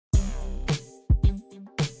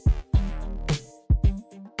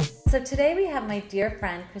So today we have my dear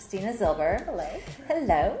friend, Christina Zilber. Hello.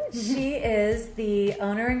 Hello. She is the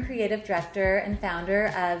owner and creative director and founder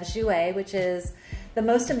of Jouer, which is the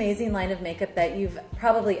most amazing line of makeup that you've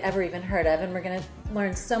probably ever even heard of, and we're going to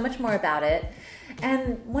learn so much more about it.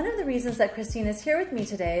 And one of the reasons that Christina is here with me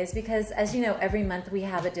today is because, as you know, every month we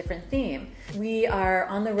have a different theme. We are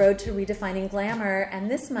on the road to redefining glamour, and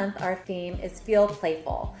this month our theme is Feel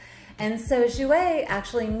Playful. And so Jouer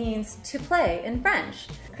actually means to play in French.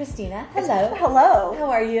 Christina, hello. Hello. How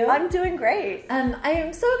are you? I'm doing great. I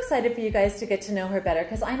am so excited for you guys to get to know her better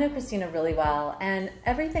because I know Christina really well, and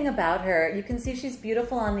everything about her, you can see she's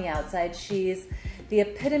beautiful on the outside. She's the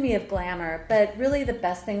epitome of glamour, but really the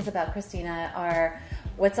best things about Christina are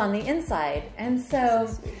what's on the inside. And so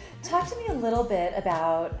talk to me a little bit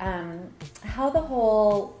about how the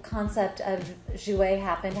whole concept of Jouer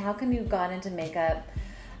happened. How come you got into makeup?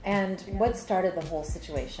 And what started the whole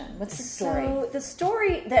situation? What's the story? So the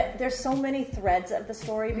story, there's so many threads of the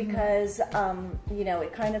story because, you know,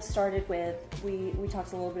 it kind of started with, we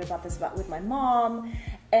talked a little bit about this with my mom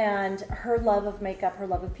and her love of makeup, her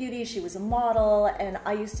love of beauty. She was a model, and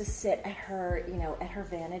I used to sit at her, you know, at her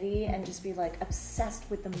vanity and just be like obsessed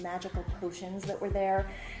with the magical potions that were there.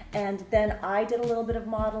 And then I did a little bit of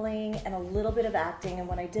modeling and a little bit of acting. And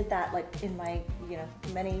when I did that, like in my, you know,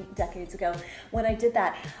 many decades ago, when I did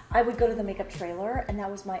that, I would go to the makeup trailer, and that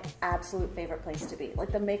was my absolute favorite place to be.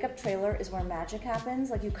 Like, the makeup trailer is where magic happens.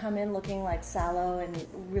 Like, you come in looking like sallow and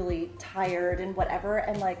really tired and whatever,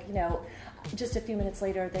 and like, you know, just a few minutes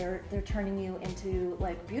later, they're turning you into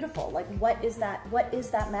like beautiful. Like, what is that? What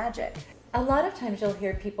is that magic? A lot of times you'll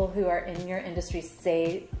hear people who are in your industry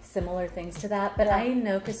say similar things to that, but I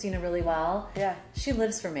know Christina really well. Yeah. She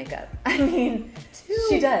lives for makeup. I mean,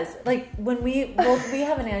 she does. Like, when we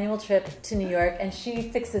have an annual trip to New York, and she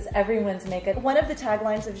fixes everyone's makeup. One of the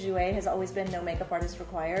taglines of Jouer has always been no makeup artist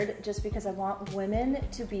required, just because I want women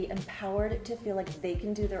to be empowered to feel like they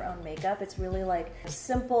can do their own makeup. It's really like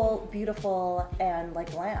simple, beautiful, and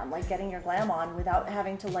like glam, like getting your glam on without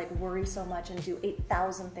having to like worry so much and do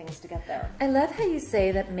 8,000 things to get there. I love how you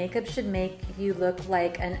say that makeup should make you look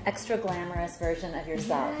like an extra glamorous version of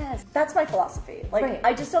yourself. Yes, that's my philosophy. Like, right.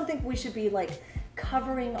 I just don't think we should be like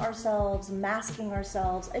covering ourselves, masking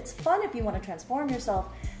ourselves. It's fun if you want to transform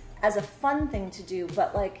yourself as a fun thing to do,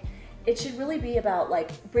 but like, it should really be about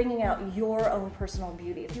like bringing out your own personal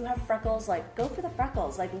beauty. If you have freckles, like go for the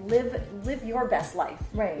freckles, like live your best life,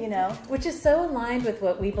 right? You know, which is so aligned with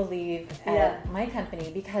what we believe at my company,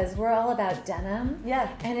 because we're all about denim. Yeah,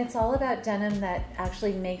 and it's all about denim that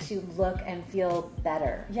actually makes you look and feel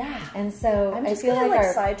better. Yeah, and so I'm just gonna like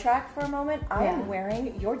sidetrack for a moment. I am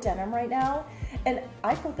wearing your denim right now, and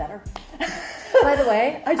I feel better. By the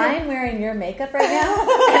way, I'm wearing your makeup right now,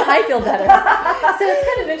 and I feel better. So it's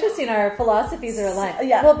kind of interesting. Our philosophies are aligned.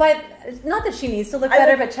 Yeah. Well, not that she needs to look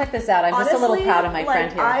better, but check this out. I'm honestly, just a little proud of my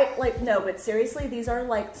friend here. No, but seriously, these are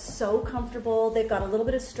like so comfortable. They've got a little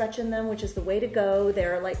bit of stretch in them, which is the way to go.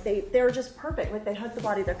 They're like they're just perfect. Like, they hug the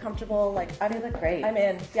body. They're comfortable. Like, they look great. I'm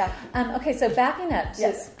in. Yeah. Okay, so backing up.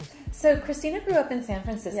 So Christina grew up in San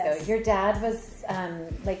Francisco. Yes. Your dad was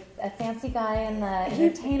like a fancy guy in the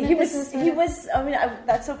entertainment business. He was. I mean,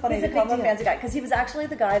 that's so funny to call him a fancy guy, because he was actually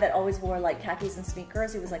the guy that always wore like khakis and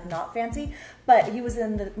sneakers. He was like not fancy, but he was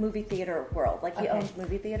in the movie theater world. Like, he owned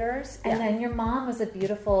movie theaters. And then your mom was a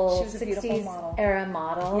beautiful 60s model. Era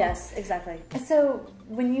model. Yes, exactly. So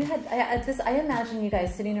when you had I imagine you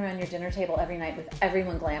guys sitting around your dinner table every night with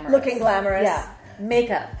everyone glamorous, looking glamorous. Yeah.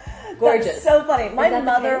 Makeup, gorgeous. That's so funny. My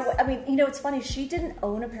mother, I mean, you know, it's funny. She didn't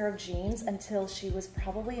own a pair of jeans until she was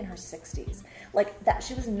probably in her 60s. Like that,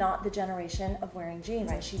 she was not the generation of wearing jeans.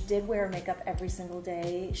 Right. And she did wear makeup every single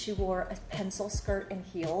day. She wore a pencil skirt and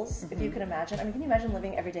heels, if you can imagine. I mean, can you imagine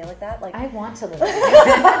living every day like that? Like, I want to live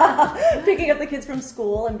like picking up the kids from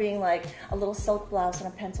school and being like a little silk blouse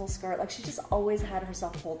and a pencil skirt. Like, she just always had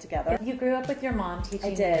herself pulled together. You grew up with your mom teaching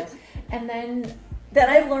you. I did. And then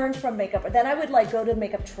I learned from makeup. Then I would like go to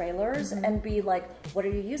makeup trailers and be like, what are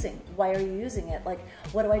you using? Why are you using it? Like,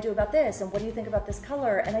 what do I do about this? And what do you think about this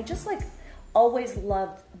color? And I just like always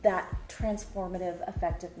loved that transformative,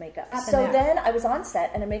 effective makeup. So then I was on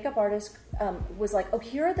set, and a makeup artist was like, oh,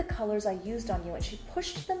 here are the colors I used on you. And she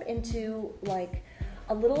pushed them into like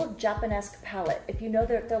a little Japanesque palette. If you know,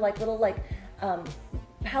 they're like little like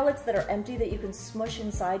palettes that are empty that you can smush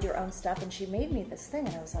inside your own stuff. And she made me this thing,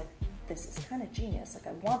 and I was like, this is kind of genius. Like,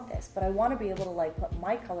 I want this, but I want to be able to like put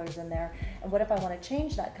my colors in there. And what if I want to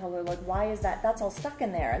change that color? Like, why is that's all stuck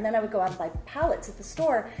in there? And then I would go out and buy palettes at the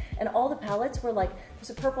store, and all the palettes were like, there's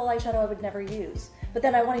a purple eyeshadow I would never use, but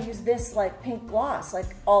then I want to use this like pink gloss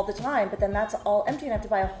like all the time, but then that's all empty and I have to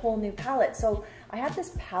buy a whole new palette. So I had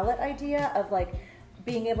this palette idea of like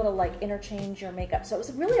being able to like interchange your makeup. So it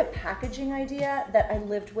was really a packaging idea that I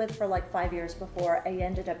lived with for like 5 years before I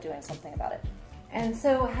ended up doing something about it. And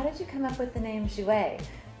so how did you come up with the name Jouer?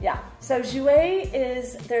 Yeah, so Jouer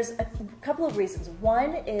there's a couple of reasons.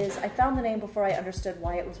 One is I found the name before I understood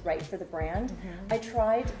why it was right for the brand. I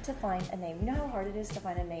tried to find a name. You know how hard it is to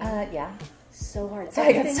find a name? Yeah. So hard. So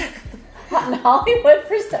I got stuck in Hollywood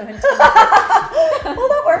for 17 years. Well,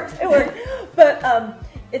 that worked. It worked. But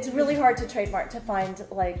it's really hard to trademark, to find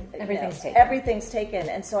like everything's taken.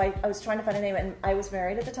 And so I was trying to find a name, and I was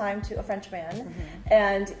married at the time to a French man,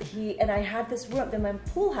 and I had this room in my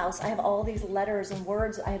pool house. I have all these letters and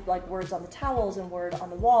words. I had like words on the towels and word on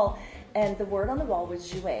the wall, and the word on the wall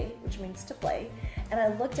was jouer, which means to play. And I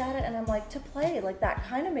looked at it and I'm like, to play, like that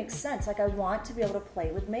kind of makes sense. Like I want to be able to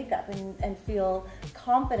play with makeup and feel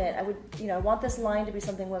confident. I want this line to be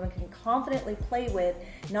something women can confidently play with,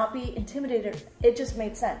 not be intimidated. It just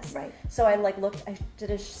made sense. Right. So I I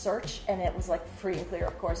did a search, and it was like free and clear,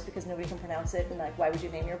 of course, because nobody can pronounce it. And like, why would you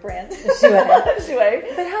name your brand Jouer?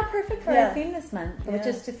 Jouer. But how perfect for our theme this month, which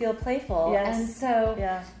is to feel playful. Yes. And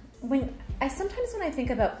so sometimes when I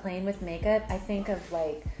think about playing with makeup, I think of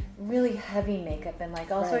like really heavy makeup and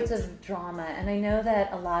like all sorts of drama, and I know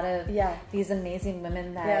that a lot of these amazing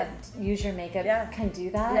women that use your makeup can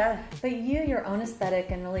do that, but your own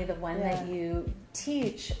aesthetic and really the one that you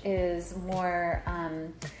teach is more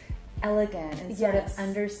elegant and sort of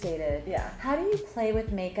understated. How do you play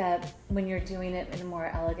with makeup when you're doing it in a more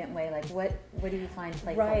elegant way? Like what do you find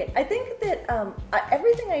playful? Right. I think that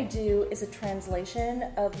everything I do is a translation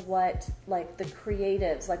of what like the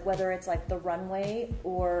creatives, like whether it's like the runway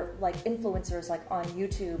or like influencers like on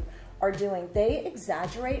YouTube are doing. They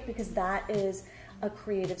exaggerate because that is a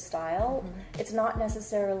creative style. It's not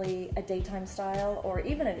necessarily a daytime style or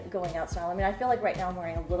even a going out style. I mean, I feel like right now I'm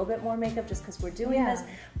wearing a little bit more makeup just because we're doing this,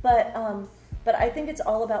 but I think it's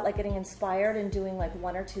all about like getting inspired and doing like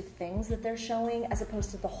one or two things that they're showing as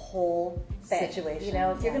opposed to the whole thing. Situation. You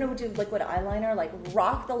know, if you're going to do liquid eyeliner, like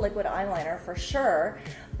rock the liquid eyeliner for sure,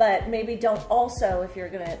 but maybe don't also, if you're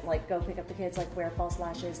going to like go pick up the kids, like wear false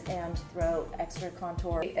lashes and throw extra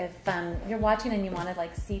contour. If you're watching and you want to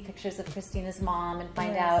like see pictures of Christina's mom and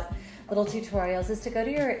find out little tutorials, is to go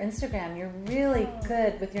to your Instagram. You're really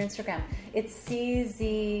good with your Instagram. It's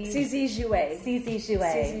CZ Jouer.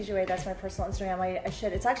 CZ Jouer. That's my personal Instagram. I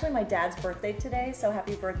should. It's actually my dad's birthday today, so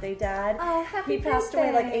happy birthday, Dad. Oh, happy birthday. He passed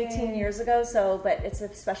away like 18 years ago, but it's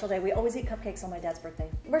a special day. We always eat cupcakes on my dad's birthday.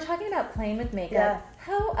 We're talking about playing with makeup.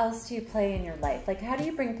 How else do you play in your life? Like, how do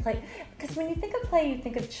you bring play? Because when you think of play, you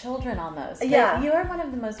think of children almost. Yeah. You are one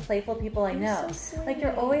of the most playful people I know. So sweet. Like,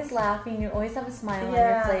 you're always laughing. You always have a smile on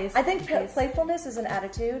your face. I think playfulness is an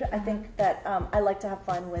attitude. I think that I like to have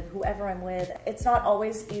fun with whoever I'm with. It's not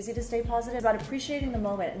always easy to stay positive, about appreciating the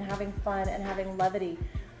moment and having fun and having levity.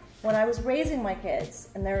 When I was raising my kids,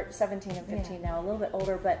 and they're 17 and 15 now, a little bit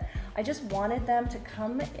older, but I just wanted them to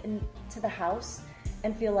come into the house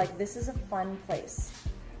and feel like this is a fun place.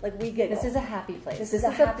 Like we giggle. This is a happy place. This is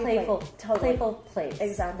a happy playful, place. Totally. playful place.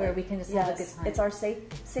 Exactly. Where we can just have a good time. It's our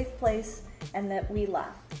safe place, and that we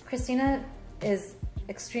laugh. Christina is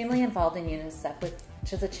extremely involved in UNICEF, which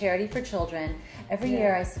is a charity for children. Every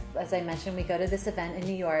year, as I mentioned, we go to this event in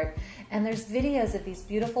New York, and there's videos of these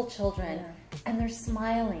beautiful children, and they're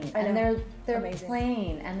smiling, and they're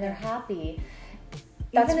playing, and they're happy.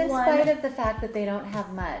 Even in spite of the fact that they don't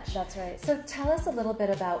have much. That's right. So tell us a little bit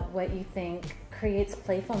about what you think creates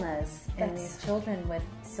playfulness in these children with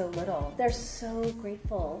so little. They're so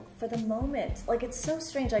grateful for the moment. Like, it's so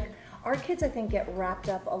strange. Like, our kids, I think, get wrapped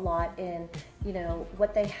up a lot in, you know,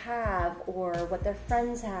 what they have or what their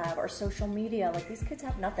friends have or social media. Like, these kids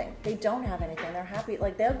have nothing. They don't have anything. They're happy.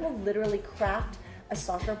 Like, they will literally craft a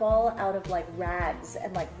soccer ball out of like rags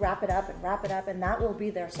and like wrap it up, and that will be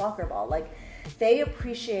their soccer ball. Like, they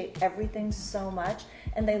appreciate everything so much,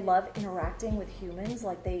 and they love interacting with humans.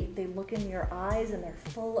 Like, they look in your eyes and they're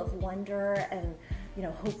full of wonder and, you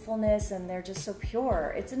know, hopefulness, and they're just so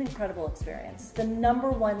pure. It's an incredible experience. The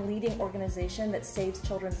 #1 leading organization that saves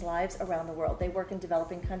children's lives around the world. They work in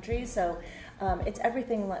developing countries, so it's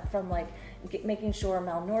everything from like making sure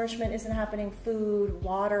malnourishment isn't happening, food,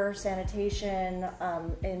 water, sanitation,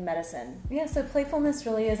 in medicine. Yeah, so playfulness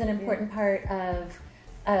really is an important part of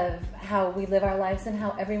of how we live our lives and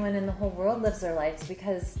how everyone in the whole world lives their lives,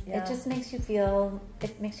 because it just makes you feel,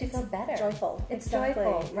 better. Joyful. It's exactly.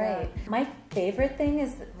 joyful, right. Yeah. My favorite thing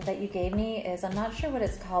is that you gave me is, I'm not sure what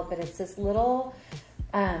it's called, but it's this little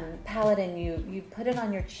palette, and you put it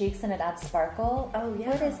on your cheeks and it adds sparkle. Oh yeah.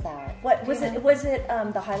 What is that? What was it? Was it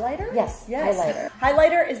the highlighter? Yes. Highlighter.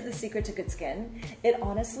 Highlighter is the secret to good skin. It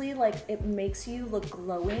honestly, like, it makes you look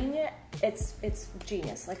glowing. It's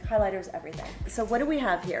genius. Like, highlighter is everything. So what do we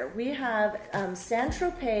have here? We have Saint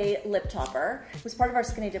Tropez lip topper. It was part of our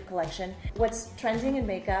Skinny Dip collection. What's trending in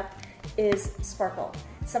makeup is sparkle.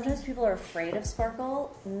 Sometimes people are afraid of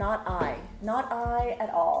sparkle. Not I at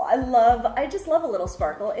all. I just love a little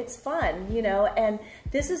sparkle. It's fun, you know, and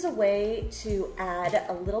this is a way to add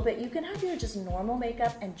a little bit. You can have your just normal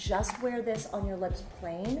makeup and just wear this on your lips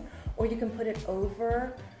plain, or you can put it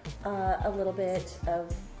over a little bit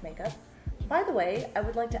of makeup. By the way, I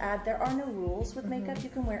would like to add, there are no rules with makeup. You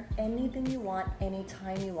can wear anything you want,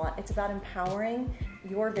 anytime you want. It's about empowering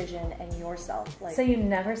your vision and yourself. Like, so you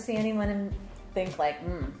never see anyone think like,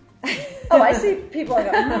 Oh, I see people I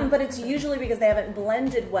go, but it's usually because they haven't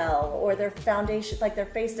blended well, or their foundation, like their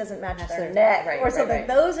face doesn't match their neck, or something.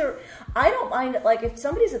 Those are, I don't mind, like if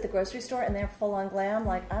somebody's at the grocery store and they're full on glam,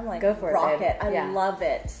 like I'm like, go for rock it. I love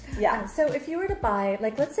it. Yeah. So if you were to buy,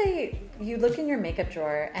 like, let's say you look in your makeup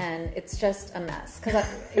drawer and it's just a mess, because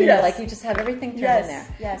you know, like you just have everything thrown in there.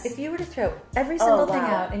 Yes. If you were to throw every single thing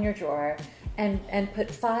out in your drawer and put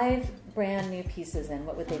 5 brand new pieces in,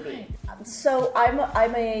 what would they be? So I'm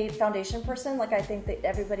a foundation person. Like, I think that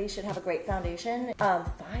everybody should have a great foundation.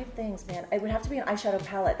 5 things, man. It would have to be an eyeshadow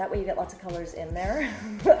palette. That way you get lots of colors in there.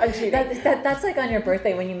 I'm cheating. That's like on your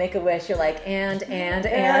birthday when you make a wish. You're like, and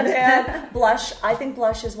blush. I think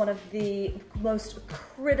blush is one of the most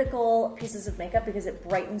critical pieces of makeup because it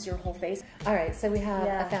brightens your whole face. All right, so we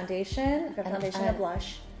have a foundation, a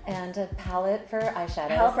blush. And a palette for eyeshadow.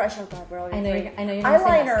 Palette for eyeshadow. God, we're already I know you're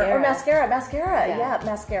eyeliner or mascara. Mascara. Yeah,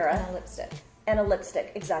 mascara. And a lipstick. And a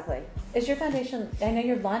lipstick, exactly. Is your foundation, I know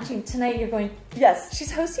you're launching tonight, you're going, yes.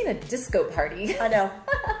 She's hosting a disco party. I know.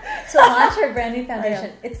 To launch her brand new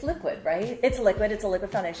foundation. It's liquid, right? It's liquid, it's a liquid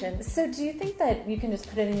foundation. So do you think that you can just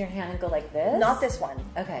put it in your hand and go like this? Not this one.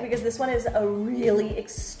 Okay. Because this one is a really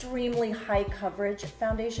extremely high coverage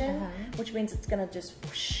foundation, which means it's going to just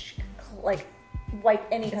whoosh, like wipe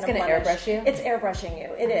any kind of blemish. It's going to airbrush you? It's airbrushing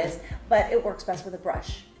you. It is, but it works best with a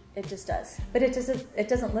brush. It just does. But it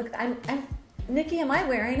doesn't look, Nikki, am I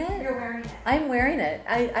wearing it? You're wearing it. I'm wearing it.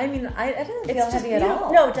 I mean, I didn't feel it's just heavy at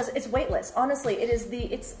all. No, it doesn't. It's weightless. Honestly,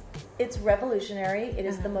 it's revolutionary. It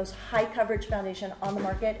is the most high coverage foundation on the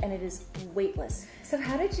market, and it is weightless. So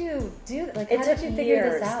how did you do that? Like, how did you figure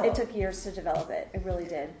this out? It took years to develop it. It really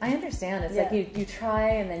did. I understand. It's like you try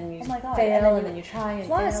and then you fail and then you try and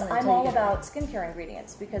plus, fail. I'm all about skincare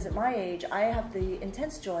ingredients because at my age, I have the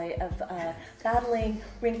intense joy of battling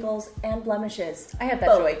wrinkles and blemishes. I have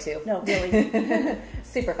that joy too. No, really.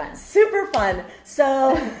 Super fun. Super fun.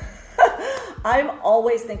 So I'm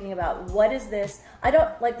always thinking about what is this.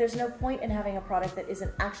 There's no point in having a product that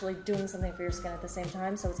isn't actually doing something for your skin at the same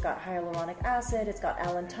time. So it's got hyaluronic acid, it's got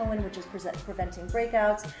allantoin, which is preventing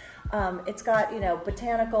breakouts. It's got,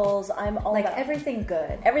 botanicals. I'm all about everything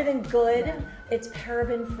good. Everything good. Yeah. It's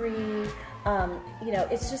paraben free.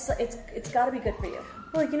 It's got to be good for you.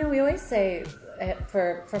 Well, we always say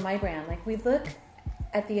for my brand, like, we look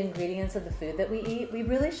at the ingredients of the food that we eat. We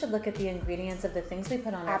really should look at the ingredients of the things we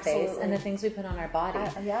put on our face and the things we put on our body.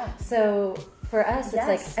 So for us, it's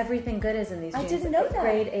like everything good is in these jeans. I didn't know that.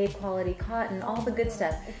 Grade A quality cotton, all the good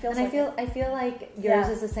stuff. It feels I feel like yours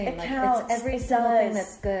is the same. It like counts. It's every single thing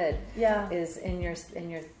that's good. Is in your.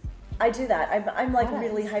 I do that. I'm like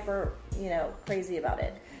really hyper, crazy about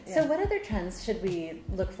it. Yeah. So what other trends should we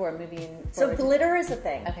look for moving forward? So glitter is a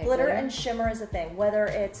thing. Okay, glitter and shimmer is a thing. Whether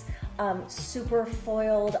it's super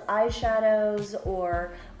foiled eyeshadows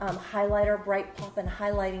or highlighter, bright pop and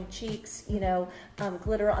highlighting cheeks,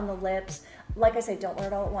 glitter on the lips. Like I say, don't wear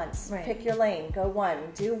it all at once. Right. Pick your lane. Go one.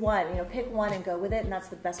 Do one. Pick one and go with it, and that's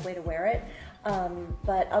the best way to wear it.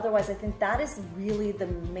 But otherwise, I think that is really the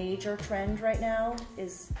major trend right now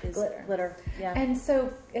is glitter. Yeah. And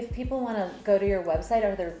so if people want to go to your website,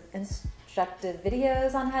 are there instructive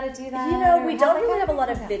videos on how to do that? We don't really have a lot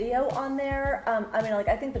of video on there.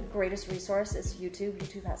 I think the greatest resource is YouTube.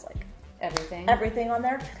 YouTube has everything on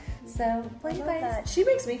there. So, well, you guys. She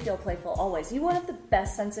makes me feel playful always. You have the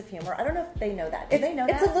best sense of humor. I don't know if they know that. Do they know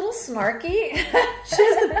that? It's a little snarky. She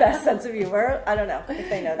has the best sense of humor. I don't know if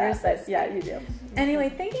they know that. But yeah, you do.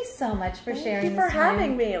 Anyway, thank you so much for sharing. Thank you for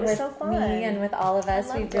having me. It was so fun. Me and with all of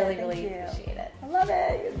us. We really, really appreciate it. I love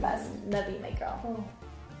it. You're the best. Love you, my girl. Oh.